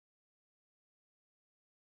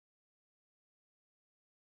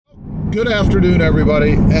Good afternoon,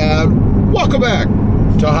 everybody, and welcome back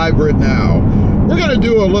to Hybrid Now. We're going to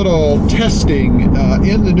do a little testing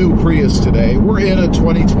in the new Prius today. We're in a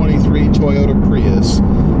 2023 Toyota Prius.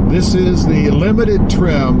 This is the limited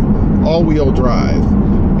trim all-wheel drive.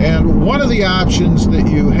 And one of the options that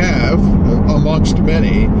you have, amongst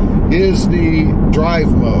many, is the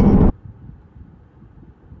drive mode.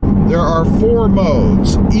 There are 4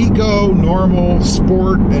 modes: Eco, Normal,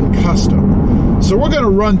 Sport, and Custom. So we're going to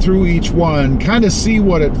run through each one, kind of see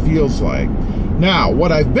what it feels like. Now,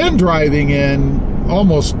 what I've been driving in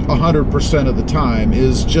almost 100% of the time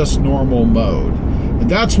is just normal mode. And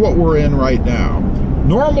that's what we're in right now.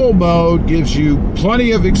 Normal mode gives you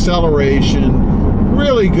plenty of acceleration,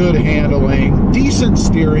 really good handling, decent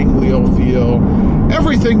steering wheel feel,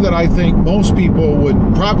 everything that I think most people would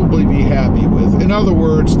probably be happy with. In other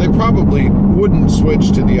words, they probably wouldn't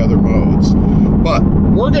switch to the other modes. But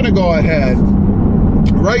we're going to go ahead.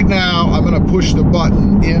 Right now, I'm going to push the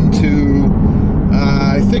button into,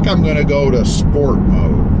 I think I'm going to go to Sport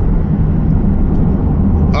mode.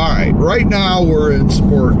 All right, right now we're in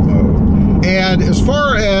Sport mode. And as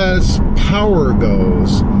far as power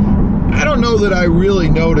goes, I don't know that I really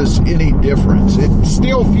notice any difference. It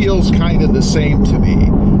still feels kind of the same to me,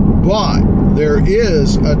 but there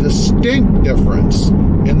is a distinct difference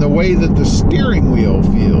in the way that the steering wheel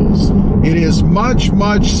feels. It is much,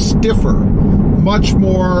 much stiffer, much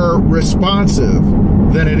more responsive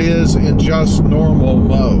than it is in just normal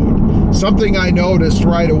mode. Something I noticed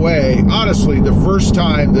right away, honestly, the first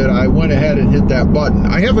time that I went ahead and hit that button.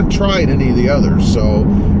 I haven't tried any of the others, so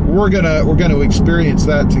we're gonna experience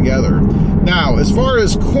that together. Now, as far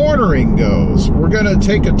as cornering goes, we're gonna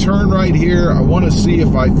take a turn right here. I want to see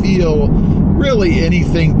if I feel really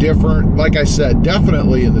anything different. Like I said,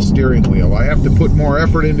 definitely in the steering wheel. I have to put more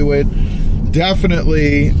effort into it.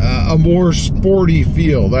 Definitely a more sporty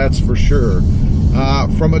feel, that's for sure.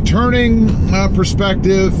 From a turning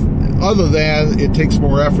perspective, other than it takes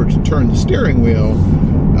more effort to turn the steering wheel,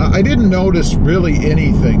 I didn't notice really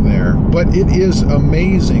anything there, but it is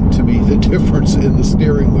amazing to me, the difference in the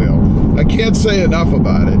steering wheel. I can't say enough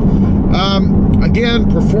about it.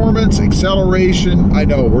 Again, performance, acceleration, I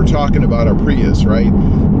know we're talking about a Prius, right?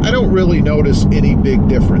 I don't really notice any big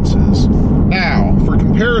differences. Now, for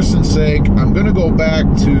comparison's sake, I'm going to go back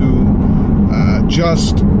to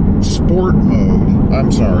just Sport mode.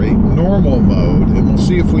 I'm sorry, normal mode, and we'll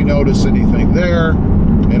see if we notice anything there,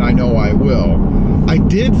 and I know I will. I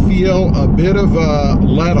did feel a bit of a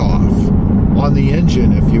let-off on the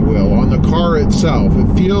engine, if you will, on the car itself.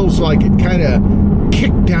 It feels like it kind of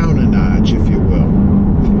kicked down a notch, if you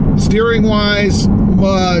will. Steering-wise,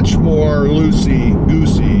 much more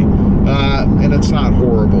loosey-goosey, and it's not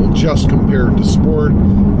horrible, just compared to Sport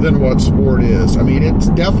than what Sport is. I mean, it's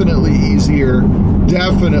definitely easier,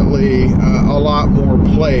 definitely a lot more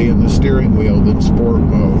play in the steering wheel than Sport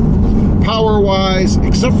mode. Power-wise,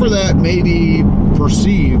 except for that maybe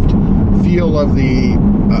perceived feel of the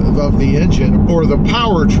engine, or the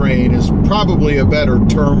powertrain is probably a better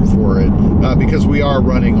term for it, because we are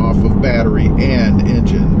running off of battery and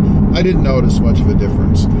engine. I didn't notice much of a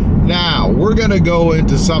difference. Now, we're going to go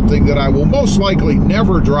into something that I will most likely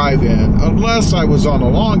never drive in unless I was on a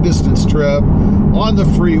long-distance trip on the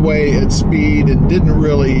freeway at speed and didn't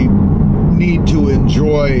really need to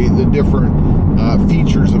enjoy the different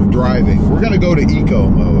features of driving. We're going to go to Eco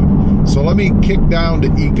mode. So let me kick down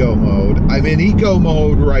to Eco mode. I'm in Eco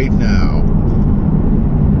mode right now.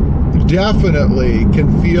 Definitely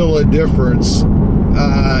can feel a difference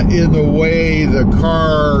in the way the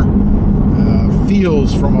car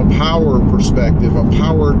feels from a power perspective, a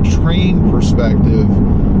powertrain perspective,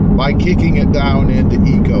 by kicking it down into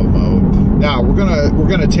Eco mode. Now we're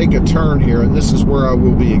gonna take a turn here, and this is where I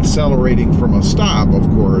will be accelerating from a stop, of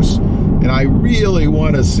course. And I really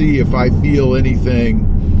want to see if I feel anything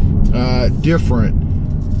different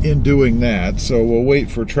in doing that. So we'll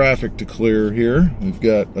wait for traffic to clear here. We've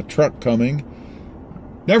got a truck coming.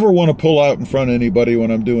 Never want to pull out in front of anybody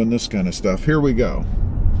when I'm doing this kind of stuff. Here we go.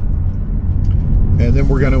 And then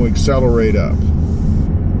we're going to accelerate up.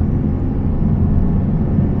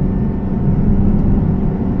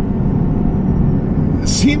 It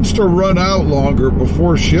seems to run out longer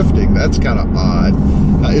before shifting. That's kind of odd.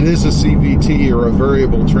 It is a CVT, or a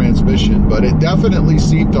variable transmission, but it definitely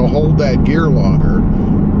seemed to hold that gear longer.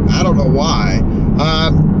 I don't know why.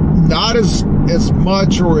 Not as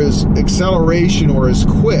much or as acceleration or as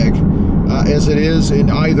quick as it is in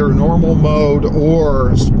either normal mode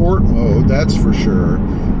or Sport mode, that's for sure.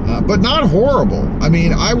 but not horrible. I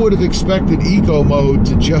mean, I would have expected eco mode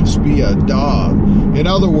to just be a dog. In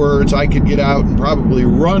other words, I could get out and probably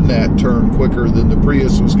run that turn quicker than the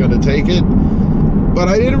Prius was going to take it, but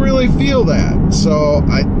I didn't really feel that. So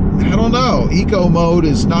I don't know. Eco mode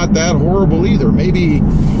is not that horrible either. Maybe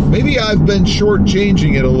I've been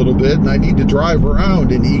shortchanging it a little bit, and I need to drive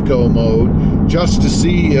around in eco mode just to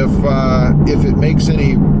see if it makes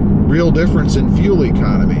any real difference in fuel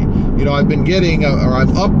economy. You know, I've been getting, or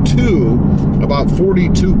I'm up to about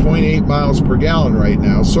 42.8 miles per gallon right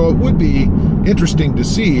now. So it would be interesting to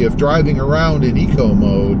see if driving around in eco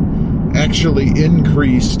mode actually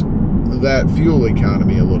increased that fuel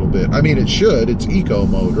economy a little bit. I mean, it should. It's eco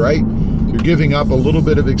mode, right? You're giving up a little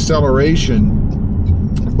bit of acceleration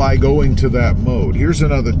by going to that mode. Here's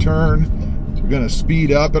another turn. We're going to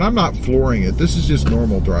speed up, and I'm not flooring it. This is just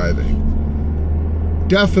normal driving.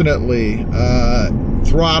 Definitely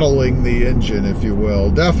throttling the engine, if you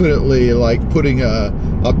will. Definitely like putting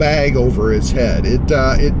a bag over its head. It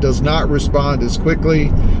does not respond as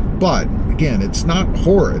quickly, but again, it's not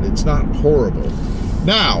horrid. It's not horrible.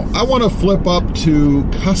 Now, I want to flip up to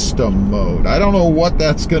custom mode. I don't know what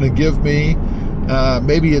that's going to give me.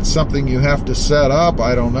 Maybe it's something you have to set up.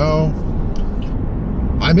 I don't know.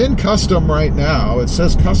 I'm in custom right now. It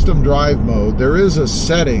says custom drive mode. There is a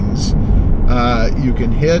settings you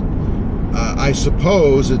can hit. I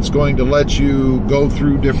suppose it's going to let you go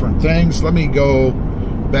through different things. Let me go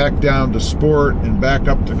back down to sport and back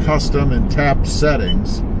up to custom and tap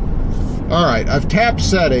settings. All right, I've tapped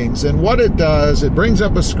settings, and what it does, it brings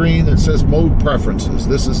up a screen that says mode preferences.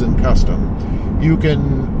 This is in custom. You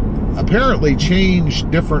can apparently change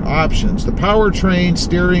different options. The powertrain,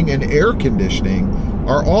 steering, and air conditioning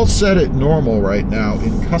are all set at normal right now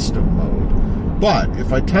in custom mode. But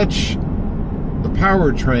if I touch the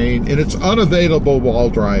powertrain, and it's unavailable while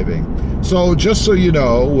driving. So just so you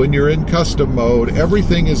know, when you're in custom mode,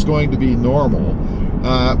 everything is going to be normal.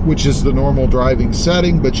 Which is the normal driving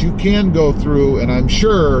setting, but you can go through, and I'm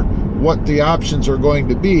sure what the options are going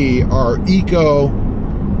to be are eco,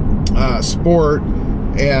 sport,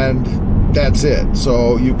 and that's it.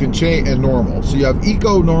 So you can change, and normal. So you have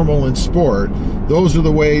eco, normal, and sport. Those are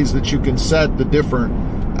the ways that you can set the different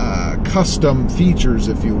custom features,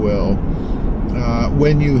 if you will,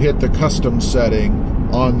 when you hit the custom setting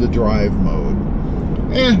on the drive mode.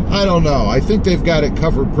 I don't know. I think they've got it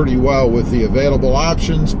covered pretty well with the available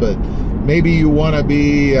options, but maybe you want to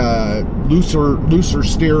be looser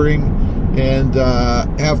steering and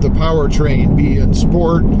have the powertrain be in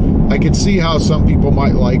sport. I can see how some people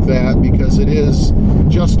might like that because it is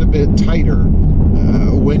just a bit tighter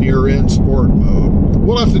when you're in sport mode.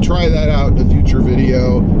 We'll have to try that out in a future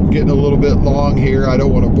video. Getting a little bit long here. I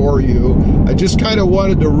don't want to bore you. I just kind of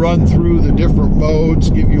wanted to run through the different modes,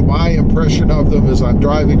 give you my impression of them as I'm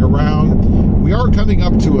driving around. We are coming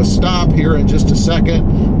up to a stop here in just a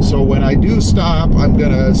second. So when I do stop, I'm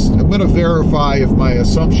gonna verify if my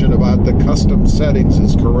assumption about the custom settings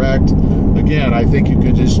is correct. Again, I think you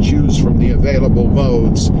can just choose from the available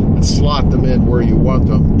modes and slot them in where you want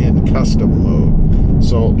them in custom mode.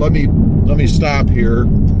 So let me stop here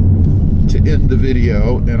to end the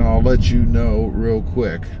video, and I'll let you know real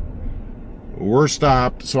quick. We're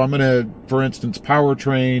stopped, so I'm gonna, for instance,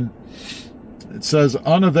 powertrain. It says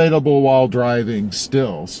unavailable while driving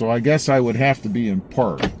still, so I guess I would have to be in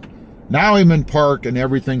park. Now I'm in park and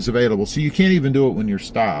everything's available, so you can't even do it when you're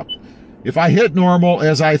stopped. If I hit normal,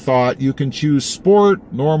 as I thought, you can choose sport,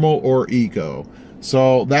 normal, or eco.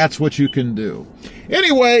 So that's what you can do.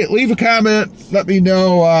 Anyway, leave a comment. Let me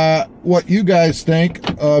know what you guys think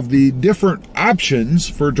of the different options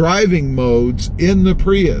for driving modes in the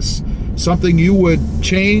Prius. Something you would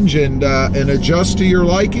change and adjust to your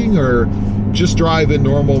liking, or just drive in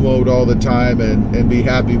normal mode all the time and be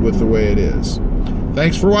happy with the way it is.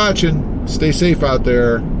 Thanks for watching. Stay safe out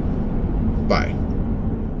there. Bye.